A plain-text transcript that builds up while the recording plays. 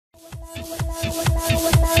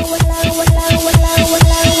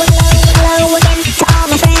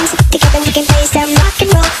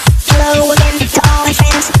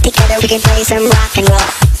can play some rock and roll.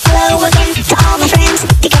 Hello again to all my friends.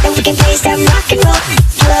 Together we can play some rock and roll.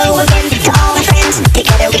 Hello again to all my friends.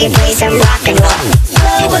 Together we can play some rock and roll.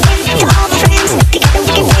 Hello again to all my friends. Together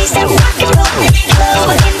we can play some rock and roll.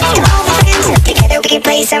 Hello again to all my friends. Together we can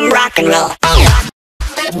play some rock and roll.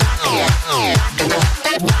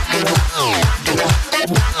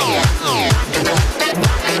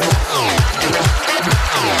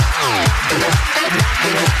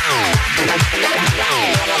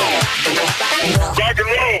 Rock and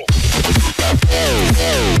roll.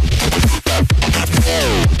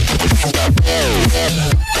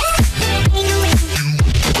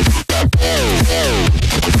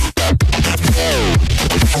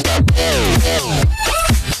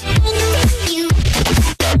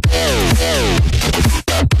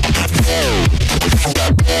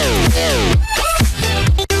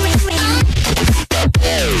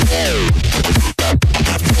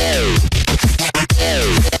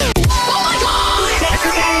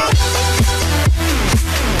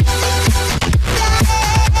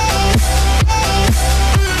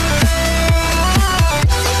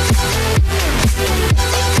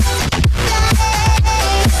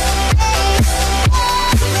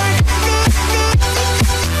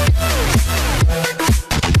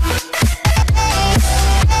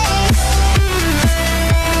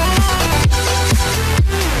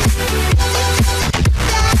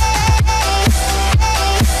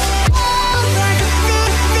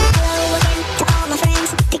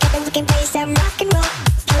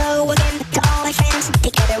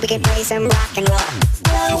 Some rock and roll.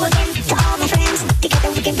 Hello again to all my friends. Together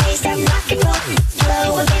we can play some rock and roll.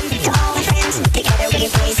 Hello again to all my friends. Together we can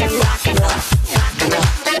play some rock and roll. Rock and roll.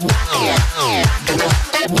 Rock and roll.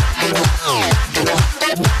 Rock and roll.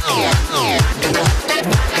 Rock and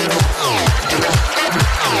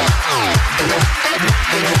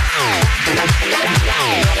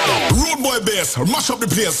roll. Road boy bass, mash up the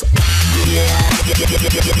place.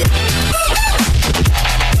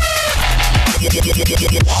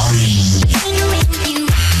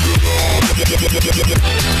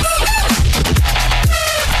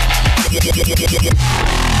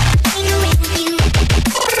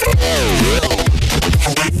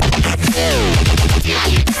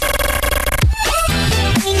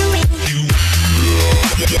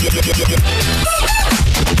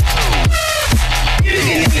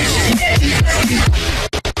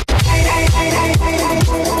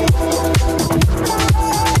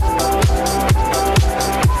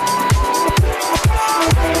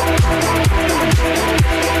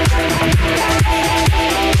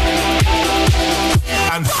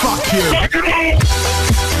 And fuck you.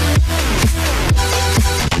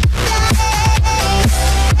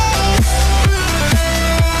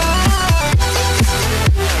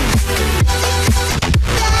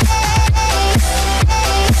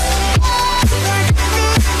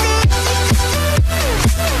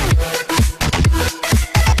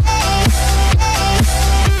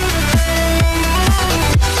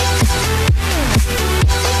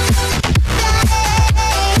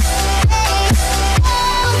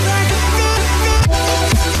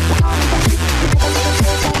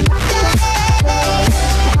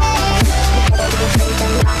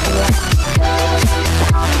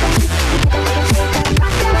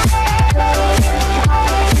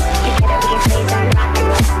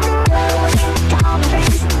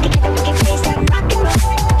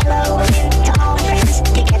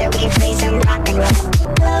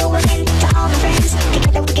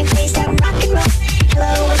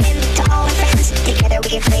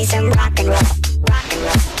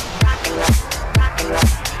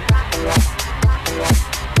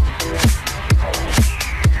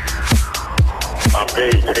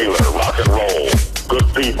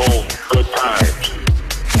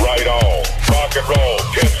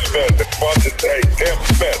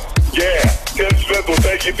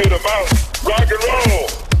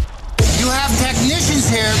 You have technicians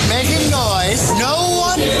here making noise. No